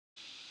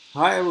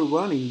Hi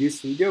everyone, in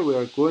this video we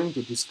are going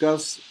to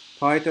discuss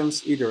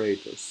Python's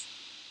iterators.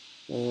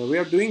 We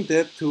are doing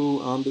that to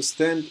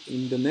understand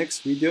in the next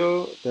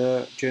video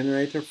the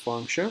generator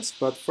functions,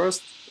 but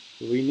first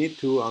we need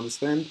to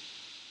understand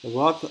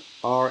what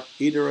are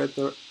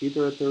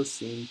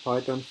iterators in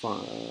Python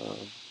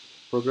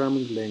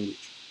programming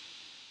language.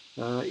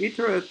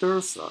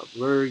 Iterators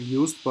were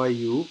used by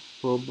you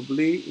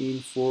probably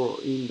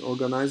in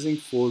organizing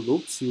for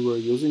loops. You were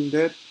using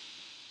that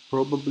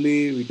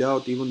probably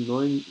without even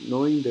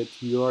knowing that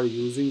you are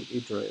using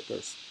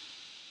iterators.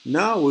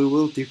 Now we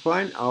will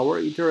define our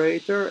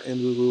iterator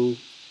and we will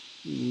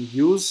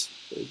use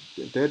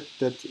that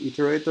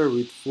iterator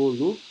with for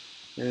loop,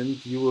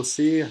 and you will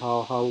see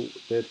how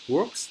that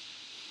works.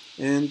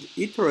 And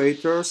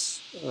iterators,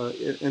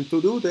 and to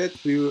do that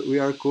we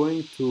are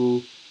going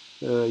to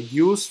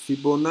use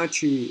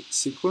Fibonacci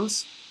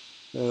sequence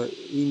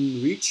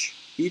in which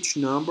each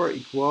number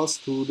equals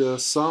to the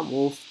sum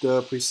of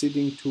the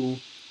preceding two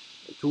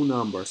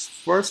numbers.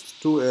 First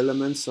two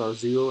elements are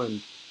 0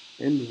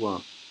 and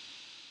 1.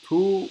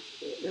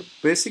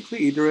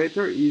 Basically,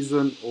 iterator is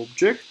an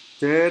object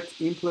that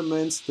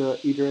implements the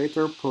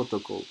iterator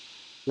protocol.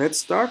 Let's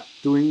start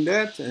doing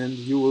that, and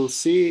you will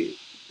see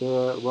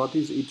what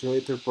is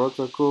iterator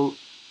protocol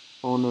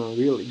on a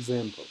real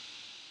example.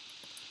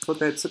 So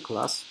that's a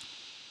class.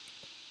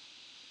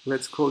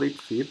 Let's call it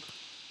fib.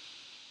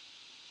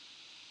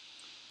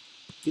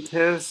 It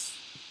has,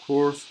 of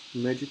course,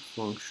 magic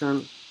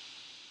function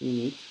in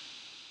it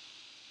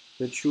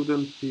that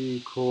shouldn't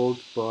be called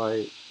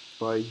by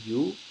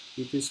you.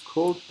 It is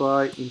called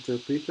by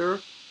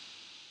interpreter.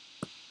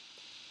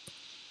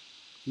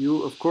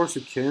 Of course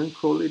you can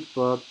call it,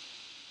 but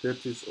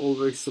that is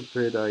always a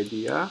bad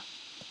idea.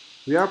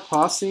 We are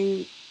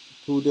passing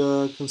to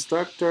the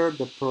constructor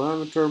the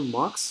parameter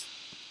max,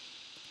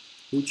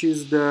 which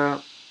is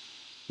the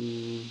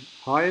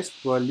highest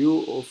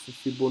value of a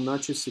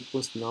Fibonacci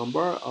sequence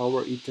number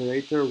our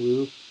iterator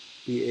will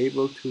be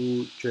able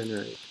to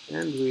generate,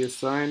 and we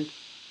assign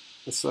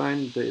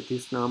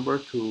this number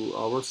to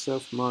our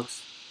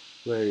self-max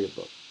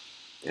variable.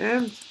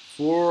 And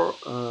for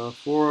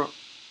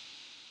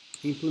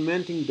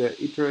implementing the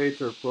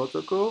iterator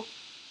protocol,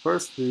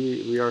 first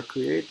we are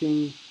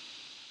creating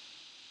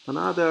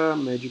another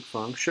magic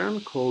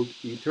function called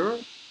iter,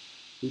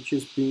 which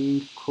is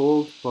being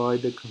called by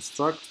the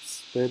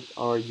constructs that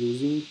are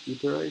using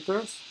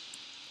iterators.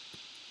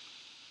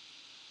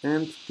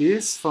 And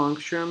this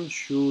function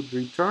should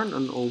return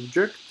an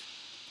object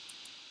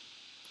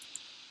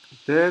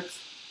that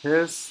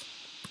has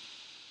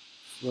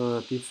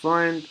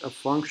defined a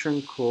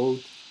function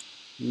called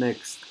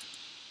next.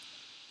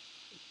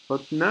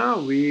 But now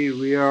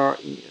we are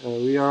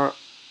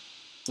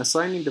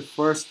assigning the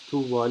first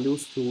two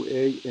values to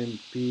a and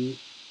b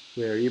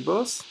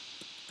variables,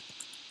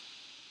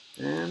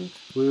 and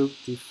we'll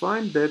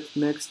define that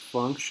next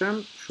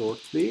function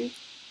shortly.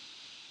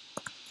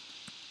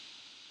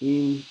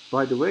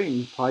 By the way,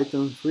 in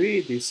Python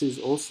 3 this is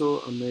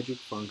also a magic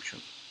function.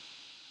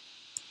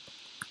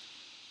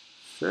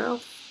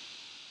 So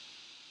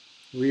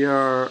we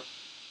are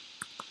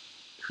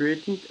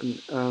creating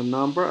a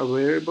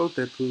variable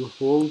that will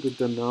hold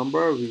the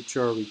number which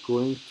are we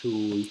going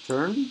to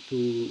return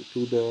to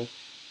the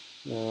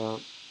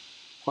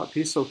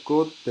piece of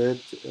code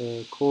that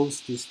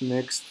calls this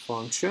next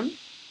function.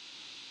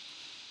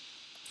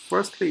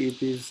 Firstly,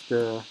 it is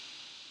the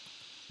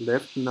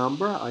left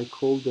number. I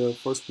call the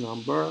first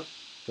number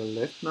the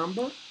left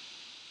number,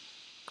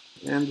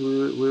 and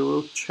we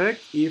will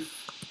check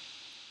if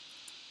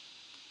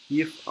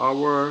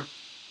our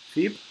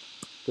fib,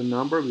 the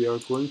number we are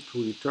going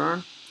to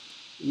return,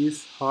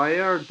 is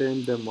higher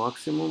than the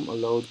maximum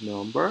allowed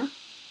number.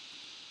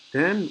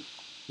 Then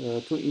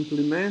to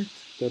implement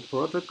the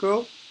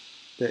protocol,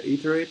 the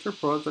iterator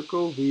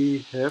protocol,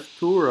 we have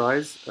to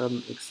raise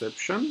an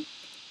exception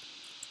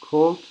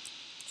called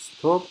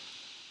stop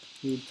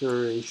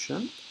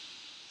iteration.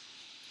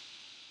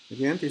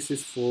 Again, this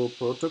is for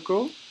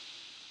protocol,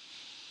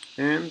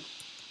 and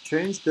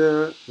change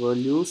the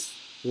values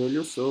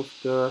of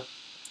the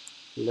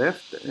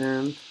left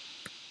and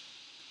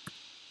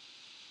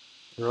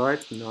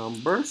right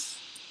numbers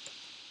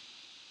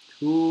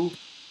to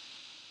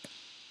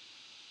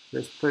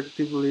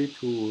respectively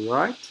to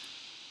right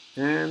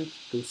and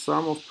the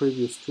sum of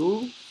previous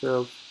two,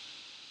 self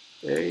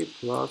a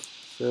plus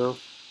self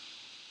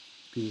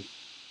b,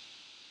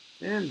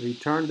 and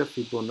return the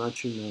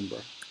Fibonacci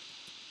number.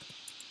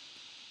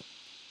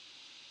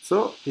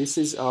 So this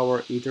is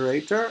our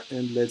iterator,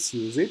 and let's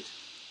use it.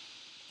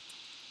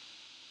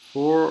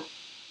 For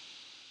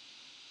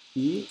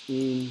e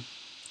in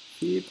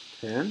fib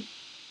 10,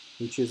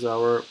 which is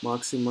our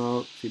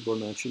maximal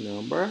Fibonacci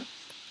number,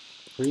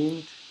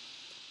 print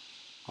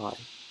I.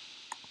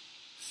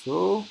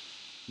 So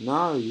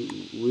now we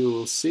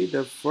will see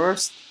the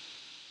first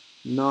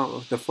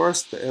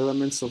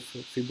elements of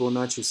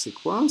Fibonacci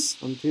sequence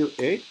until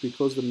 8,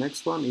 because the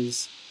next one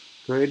is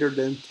greater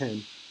than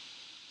 10.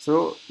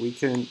 So we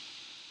can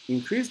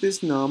increase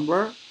this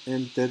number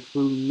and that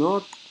will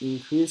not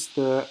increase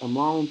the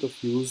amount of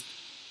used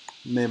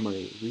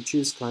memory, which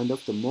is kind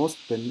of the most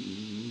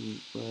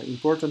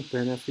important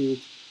benefit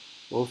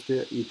of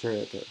the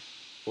iterator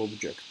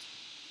object.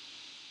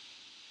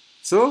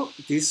 So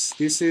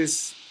this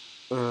is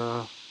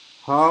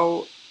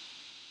how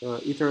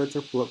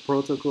iterator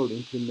protocol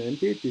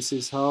implemented. This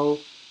is how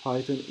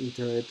Python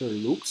iterator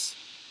looks.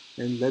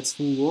 And let's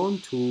move on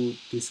to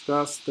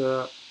discuss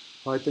the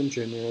Python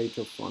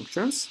generator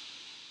functions,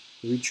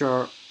 which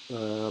are,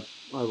 I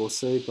will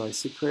say by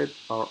secret,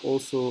 are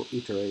also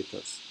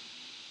iterators.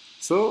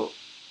 So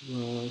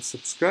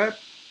subscribe,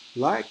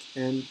 like,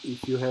 and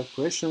if you have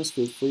questions,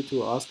 feel free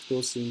to ask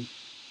those in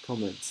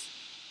comments.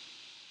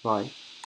 Bye.